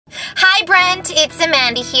Hi Brent, it's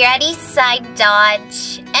Amanda here at Eastside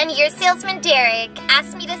Dodge, and your salesman Derek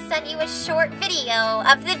asked me to send you a short video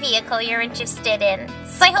of the vehicle you're interested in,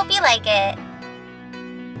 so I hope you like it.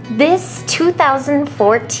 This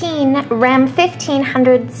 2014 Ram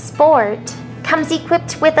 1500 Sport comes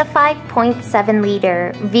equipped with a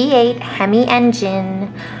 5.7-liter V8 Hemi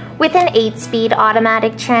engine with an 8-speed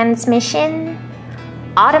automatic transmission,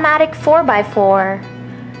 automatic 4x4,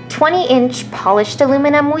 20-inch polished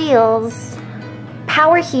aluminum wheels,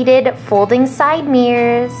 power-heated folding side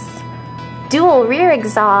mirrors, dual rear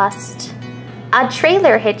exhaust, a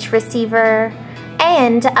trailer hitch receiver,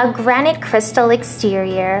 and a granite crystal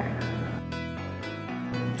exterior.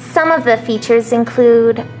 Some of the features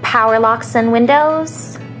include power locks and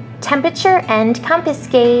windows, temperature and compass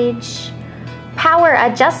gauge, power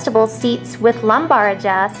adjustable seats with lumbar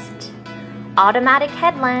adjust, automatic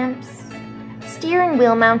headlamps, steering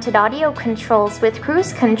wheel mounted audio controls with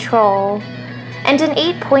cruise control, and an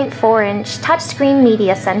 8.4-inch touchscreen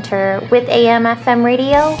media center with AM/FM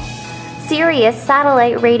radio, Sirius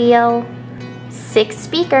satellite radio, 6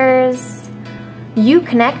 speakers,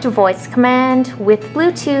 Uconnect voice command with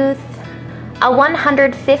Bluetooth, a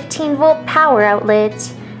 115-volt power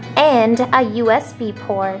outlet, and a USB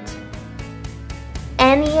port.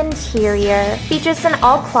 And the interior features an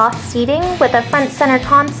all-cloth seating with a front center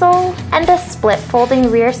console and a split folding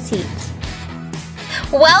rear seat.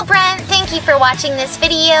 Well, Brent, thank you for watching this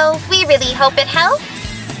video. We really hope it helps.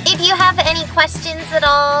 If you have any questions at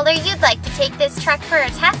all or you'd like to take this truck for a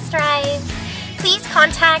test drive, please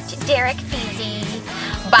contact Derek Feasy.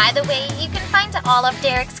 By the way, you can find all of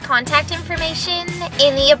Derek's contact information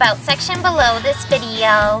in the About section below this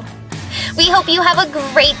video. We hope you have a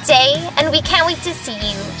great day, and we can't wait to see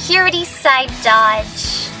you here at Eastside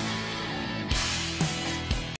Dodge.